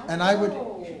conditions. And I would...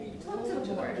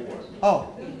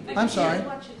 Oh, I'm sorry.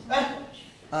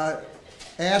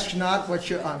 Ask not what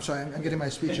you... I'm sorry, I'm getting my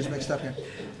speeches mixed up here.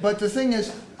 But the thing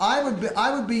is, I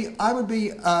would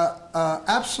be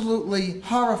absolutely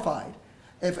horrified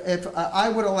if I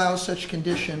would allow such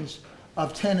conditions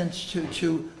of tenants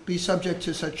to be subject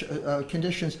to such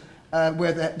conditions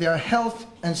where their health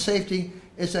and safety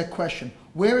is at question.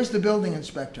 Where is the building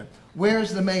inspector? Where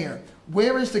is the mayor?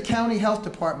 Where is the county health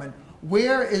department?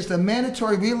 Where is the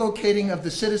mandatory relocating of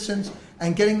the citizens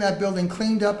and getting that building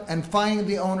cleaned up and finding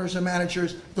the owners and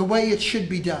managers the way it should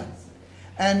be done?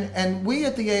 And we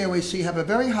at the AOAC have a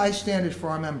very high standard for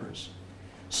our members.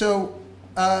 So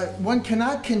one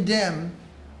cannot condemn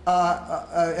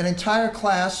an entire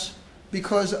class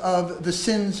because of the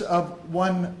sins of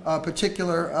one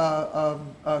particular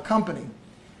company.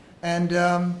 And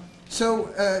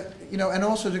you know, and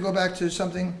also to go back to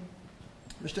something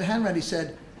Mr. Hanratty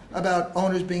said about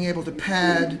owners being able to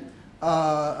pad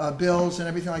bills and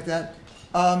everything like that.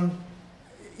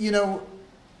 You know,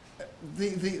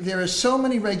 there are so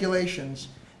many regulations,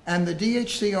 and the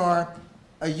DHCR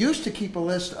used to keep a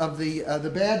list of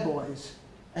the bad boys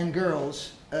and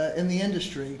girls in the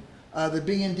industry, the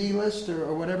B&D list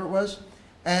or whatever it was.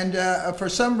 And for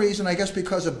some reason, I guess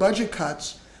because of budget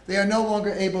cuts, they are no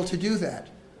longer able to do that.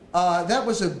 That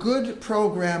was a good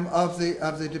program of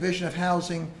the Division of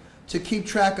Housing to keep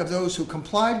track of those who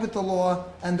complied with the law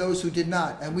and those who did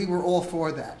not, and we were all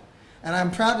for that. And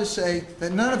I'm proud to say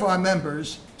that none of our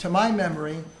members, to my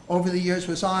memory, over the years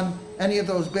was on any of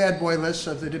those bad boy lists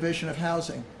of the Division of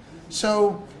Housing.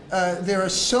 So there are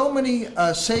so many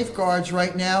safeguards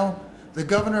right now. The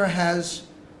governor has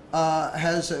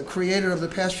created over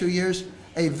the past few years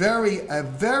a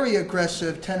very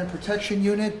aggressive tenant protection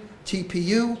unit,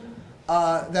 TPU,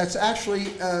 that's actually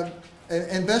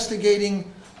investigating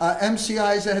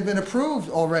MCIs that have been approved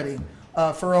already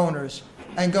for owners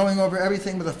and going over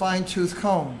everything with a fine-tooth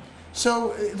comb.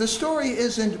 So the story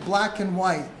isn't black and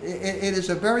white. It is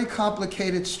a very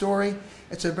complicated story.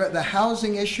 The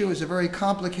housing issue is a very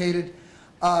complicated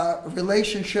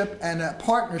relationship and a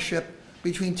partnership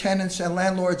between tenants and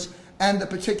landlords and the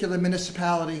particular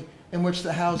municipality in which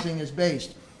the housing is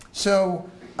based. So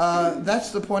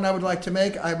that's the point I would like to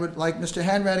make. I would like Mr.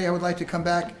 Hanratty, I would like to come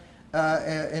back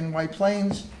in White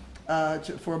Plains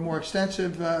for more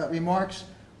extensive remarks.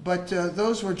 But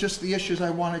those were just the issues I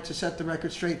wanted to set the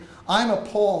record straight. I'm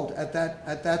appalled at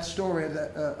that story of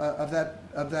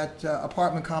that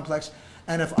apartment complex.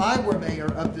 And if I were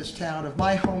mayor of this town, of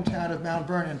my hometown of Mount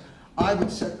Vernon, I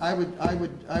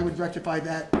would rectify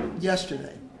that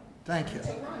yesterday. Thank you.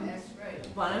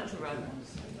 Why don't you run?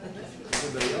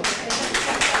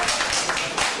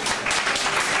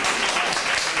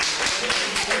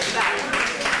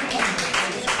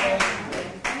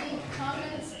 Any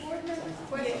comments, board members?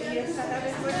 Questions? Yes, I have a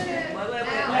question.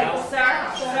 Wait, sir,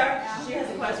 she has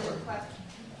a question.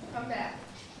 Come back.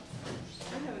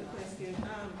 I have a question.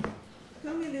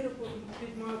 Tell me a little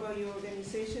bit more about your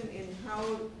organization and how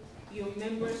your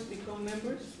members become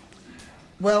members.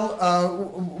 Well,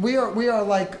 we are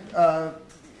like,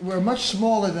 we're much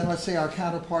smaller than, let's say, our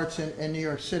counterparts in New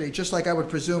York City. Just like I would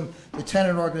presume the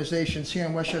tenant organizations here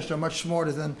in Westchester are much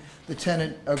smaller than the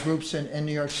tenant groups in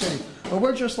New York City. But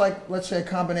we're just like, let's say, a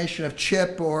combination of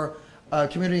CHIP or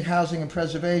Community Housing and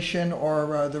Preservation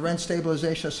or the Rent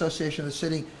Stabilization Association of the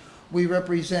city. We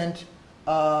represent,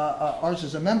 ours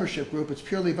is a membership group, it's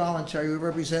purely voluntary. We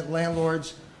represent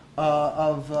landlords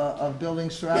of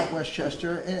buildings throughout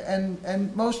Westchester,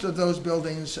 and most of those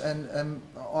buildings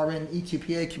are in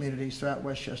ETPA communities throughout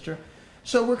Westchester.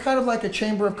 So we're kind of like a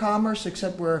chamber of commerce,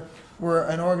 except we're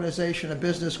an organization, a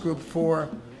business group for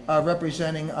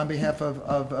representing on behalf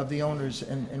of the owners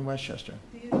in Westchester.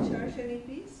 Do you charge any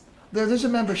fees? There's a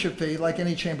membership fee, like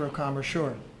any chamber of commerce,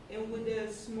 sure. And would a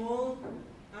small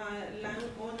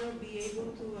landowner be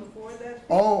able to afford that fee?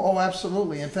 Oh,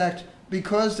 absolutely. In fact,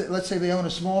 because, let's say they own a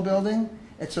small building,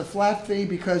 it's a flat fee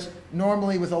because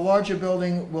normally with a larger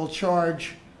building, we'll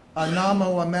charge a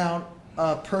nominal amount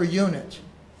per unit,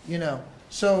 you know.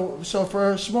 So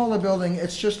for a smaller building,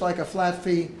 it's just like a flat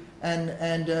fee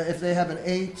and if they have an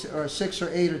 8 or a 6 or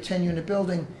 8 or 10 unit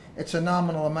building, it's a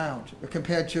nominal amount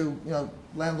compared to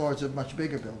landlords of much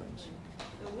bigger buildings.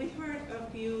 We heard a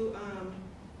few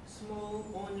small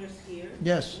owners here.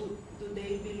 Yes. Do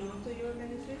they belong to your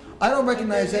organization? I don't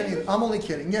recognize any. I'm only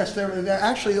kidding. Yes, they're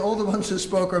actually all the ones who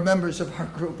spoke are members of our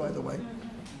group, by the way.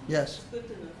 Yes. Good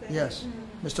to know. Thank Yes.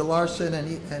 Mr. Larson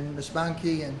and Ms.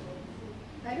 Banke and.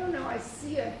 I don't know, I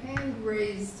see a hand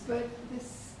raised, but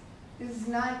this is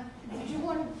not, did you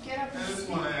want to get up and speak? I just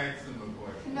want to ask him a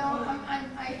question. No,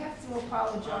 I have to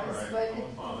apologize, but if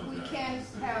we can't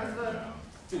have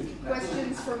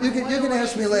questions from You can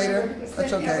ask me later.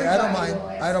 That's okay. I don't mind.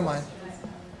 I don't mind.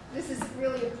 This is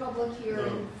really a public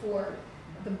hearing for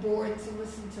the board to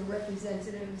listen to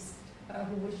representatives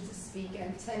who wish to speak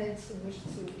and tenants who wish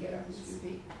to get up and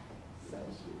speak. So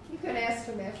you can ask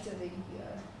them after the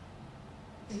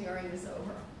hearing is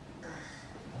over.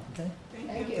 Okay.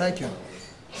 Thank you. Thank you.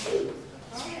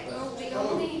 Okay, well, the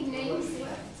only names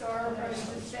left are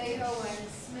DeFeo and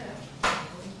Smith.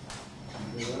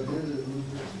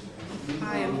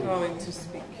 I am going to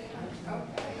speak.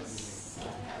 Okay.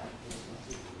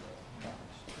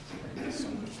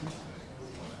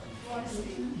 Want to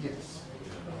speak? Yes.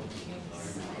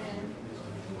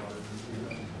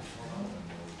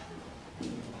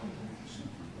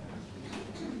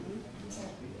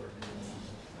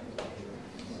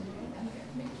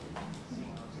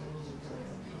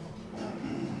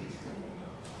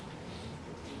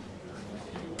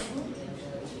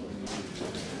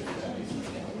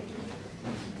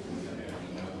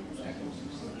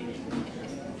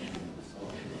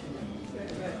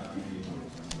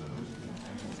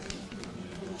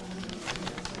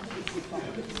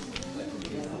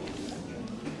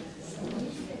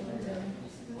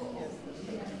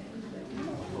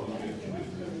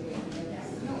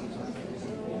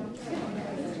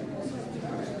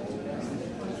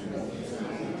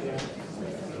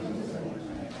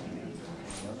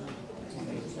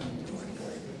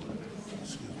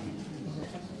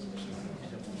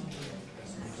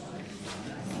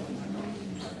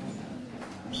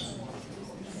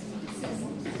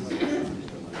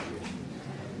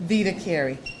 Vida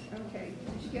Carey. Okay,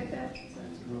 did you get that?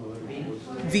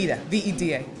 Vida.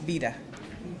 V-E-D-A. Vida.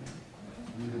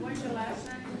 What's your last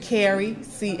name? Carey.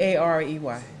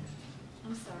 C-A-R-E-Y.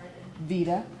 I'm sorry.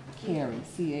 Vida Carey.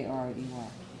 C-A-R-E-Y.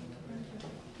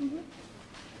 You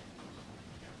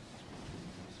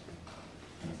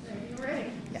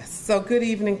ready? Yes. So good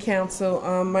evening, Council.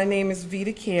 My name is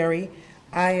Vida Carey.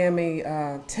 I am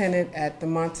a tenant at the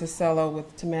Monticello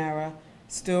with Tamara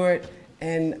Stewart,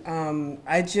 and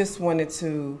I just wanted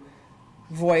to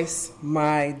voice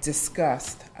my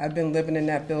disgust. I've been living in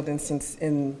that building since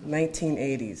in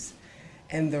 1980s,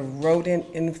 and the rodent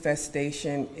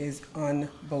infestation is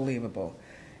unbelievable.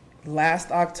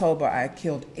 Last October, I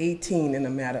killed 18 in a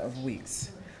matter of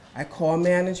weeks. I call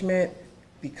management.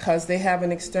 Because they have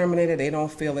an exterminator, they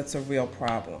don't feel it's a real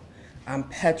problem. I'm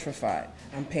petrified.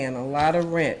 I'm paying a lot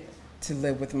of rent to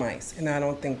live with mice, and I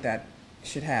don't think that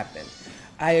should happen.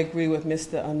 I agree with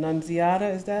Mr. Annunziata,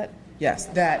 is that? Yes,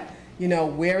 that,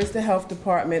 where is the health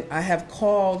department? I have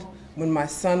called when my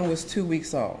son was 2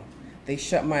 weeks old. They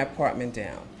shut my apartment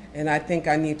down, and I think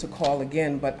I need to call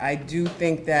again, but I do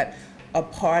think that a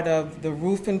part of the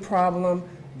roofing problem,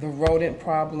 the rodent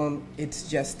problem, it's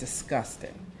just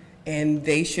disgusting. And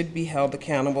they should be held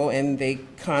accountable, and they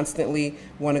constantly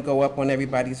want to go up on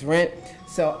everybody's rent.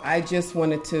 So I just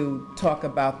wanted to talk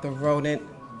about the rodent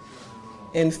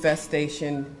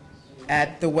infestation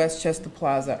at the Westchester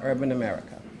Plaza, Urban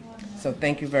America. So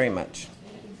thank you very much.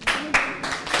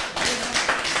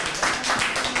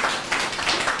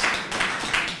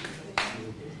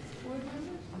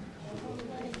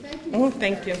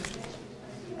 Thank you.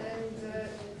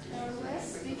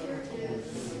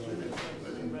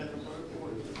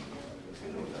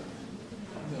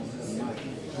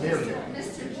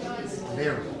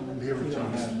 Larry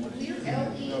Johnson.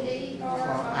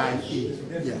 L-E-A-R-I-E.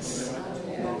 Yes.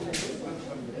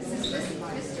 This is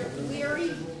Mr.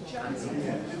 Larry Johnson.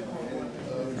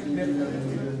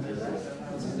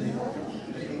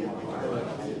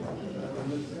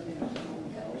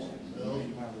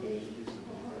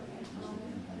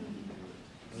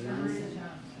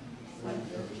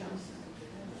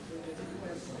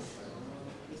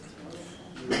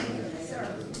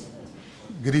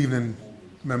 Good evening,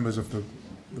 members of the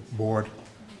board,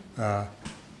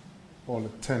 all the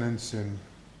tenants and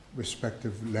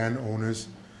respective landowners.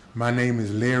 My name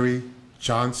is Larry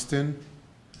Johnston.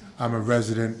 I'm a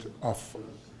resident of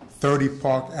 30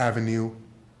 Park Avenue,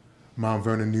 Mount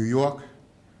Vernon, New York,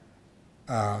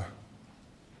 the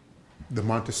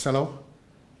Monticello.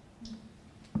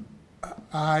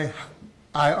 I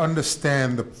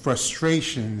understand the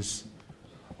frustrations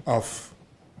of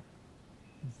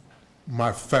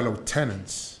my fellow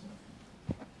tenants,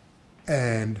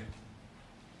 and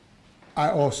I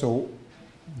also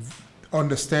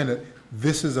understand that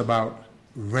this is about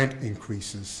rent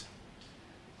increases.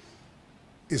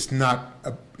 It's not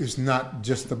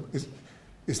just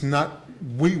it's not,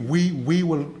 we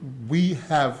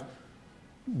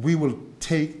will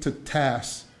take to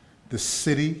task the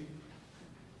city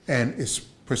and its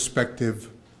prospective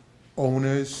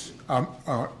owners,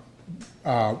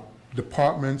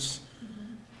 departments,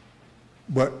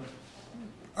 but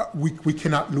we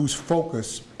cannot lose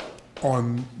focus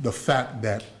on the fact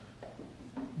that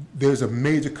there's a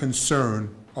major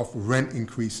concern of rent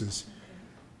increases.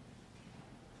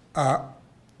 The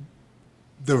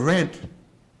rent,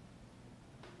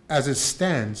 as it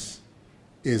stands,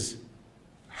 is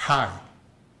high.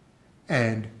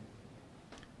 And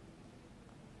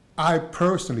I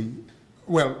personally,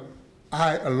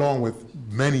 I, along with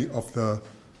many of the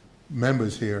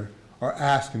members here, are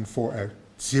asking for a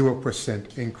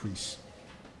 0% increase.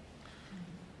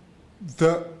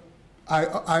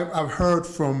 I've heard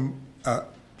from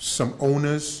some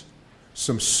owners,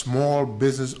 some small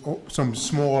business, some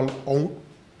small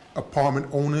apartment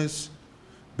owners,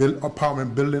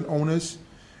 apartment building owners,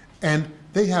 and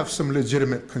they have some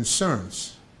legitimate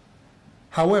concerns.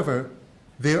 However,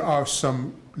 there are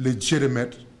some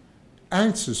legitimate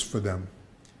answers for them,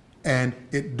 and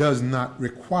it does not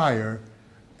require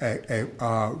a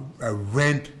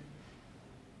rent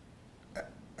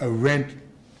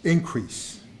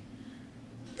increase.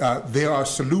 There are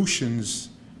solutions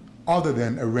other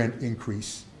than a rent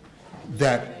increase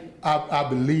that I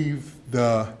believe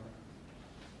the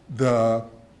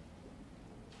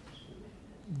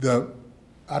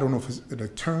I don't know if it's an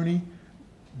attorney,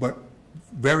 but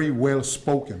very well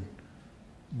spoken.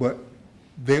 But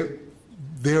there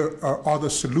are other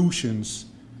solutions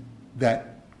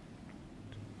that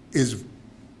is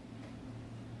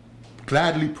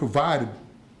gladly provided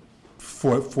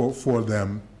for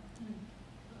them,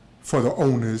 for the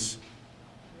owners,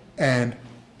 and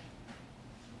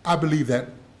I believe that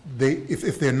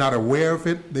if they're not aware of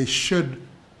it, they should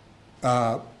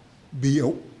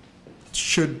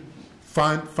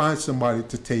find somebody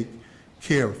to take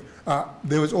care of.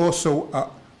 There was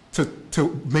also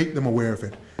to make them aware of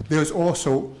it. There's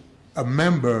also a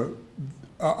member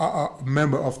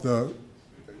of the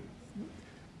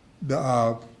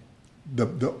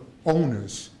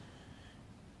owners.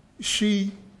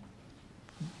 She,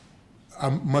 I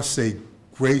must say,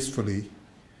 gracefully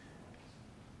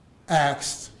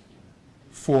asked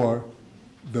for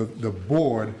the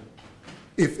board,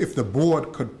 if the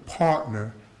board could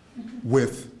partner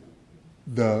with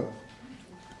the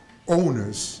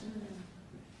owners.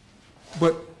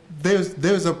 But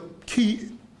there's a key,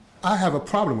 I have a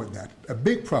problem with that, a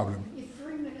big problem. Your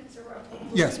 3 minutes are up.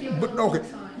 Yes, but okay.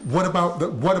 What about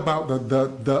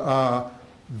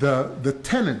the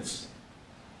tenants?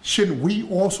 Shouldn't we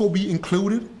also be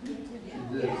included?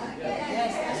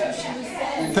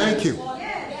 Thank you.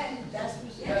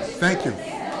 Thank you.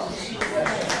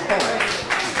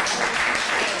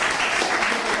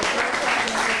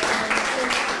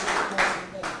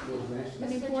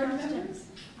 Any board members?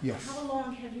 Yes. How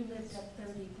long have you lived at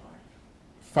 30 Park?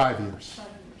 5 years. 5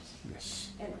 years. Yes.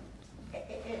 And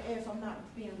if I'm not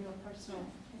being real personal,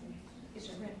 is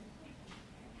it rent?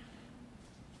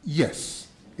 Yes.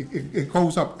 It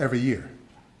goes up every year.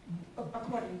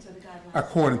 According to the guidelines?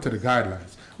 According to the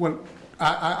guidelines. Well,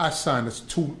 I signed this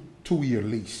two-year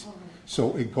lease,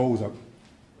 so it goes up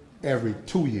every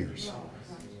 2 years.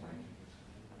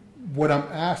 What I'm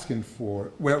asking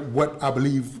for, what I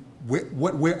believe,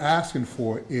 what we're asking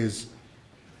for is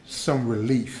some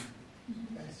relief.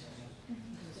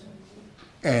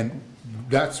 And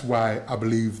that's why I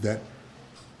believe that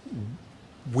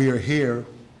we're here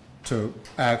to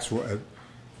ask for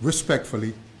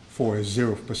respectfully for a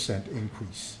 0%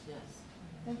 increase. Yes.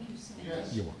 Thank you so much.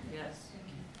 Yes. You're welcome. Yes.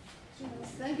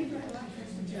 Thank you very much,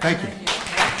 Mr. Jones. Thank you.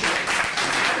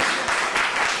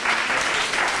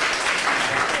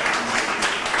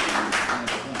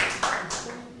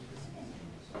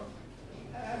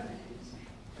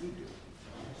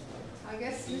 I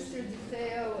guess Mr.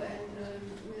 DeFeo and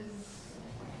Ms.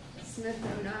 Smith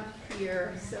are not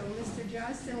here, so Mr.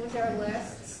 Johnston was our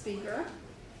last speaker.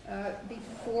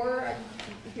 Before I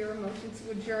hear a motion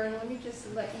to adjourn, let me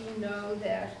just let you know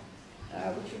that,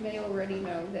 which you may already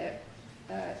know, that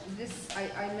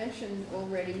I mentioned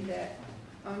already that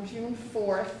on June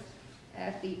 4th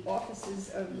at the offices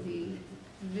of the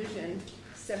Division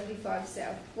 75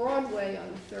 South Broadway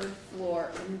on the 3rd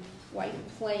floor in White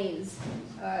Plains.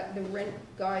 The Rent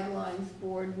Guidelines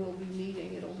Board will be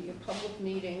meeting. It'll be a public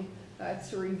meeting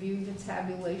to review the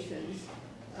tabulations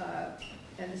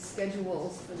and the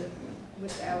schedules for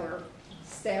with our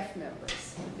staff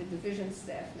members, the division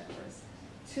staff members.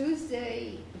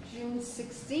 Tuesday, June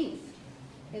 16th,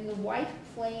 in the White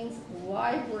Plains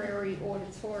Library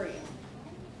Auditorium.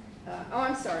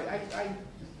 I'm sorry,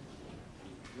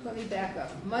 let me back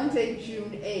up. Monday,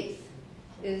 June 8th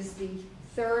is the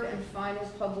third and final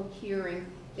public hearing.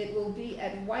 It will be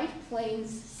at White Plains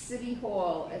City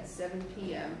Hall at 7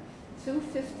 p.m.,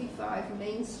 255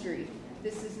 Main Street.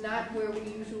 This is not where we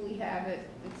usually have it.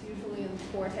 It's usually in the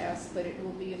courthouse, but it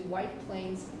will be in White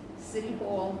Plains City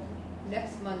Hall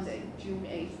next Monday, June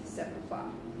 8th, 7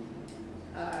 o'clock.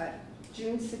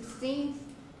 June 16th,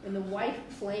 in the White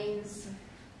Plains,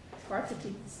 it's hard to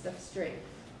keep this stuff straight,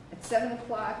 at 7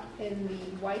 o'clock in the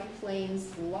White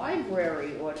Plains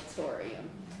Library Auditorium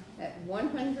at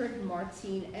 100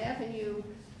 Martine Avenue.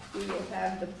 We will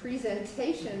have the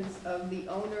presentations of the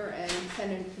owner and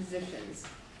tenant positions.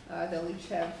 They'll each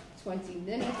have 20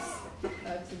 minutes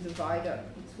to divide up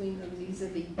between them. These are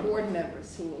the board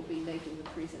members who will be making the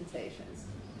presentations.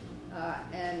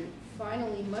 And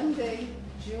finally, Monday,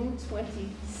 June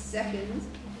 22nd,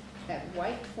 at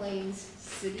White Plains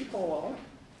City Hall,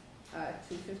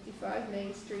 255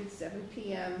 Main Street, 7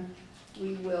 p.m.,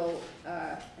 we will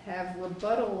have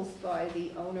rebuttals by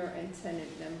the owner and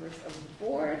tenant members of the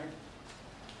board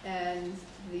and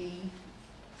the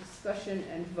discussion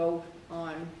and vote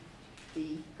on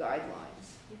the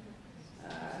guidelines.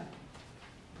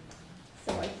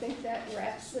 So I think that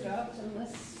wraps it up,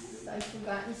 unless I've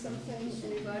forgotten something,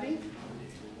 anybody?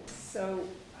 So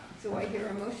do I hear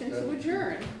a motion to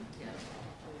adjourn?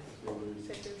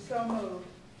 So moved.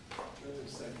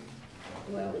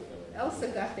 Well, Elsa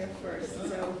got there first,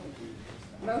 so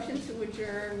motion to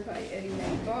adjourn by Eddie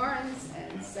Mae Barnes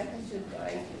and seconded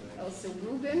by Elsa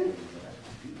Rubin.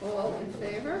 All in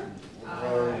favor?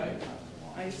 Aye.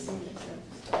 I assume it's a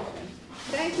discussion.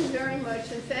 Thank you very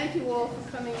much, and thank you all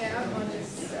for coming out on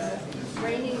this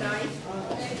rainy night.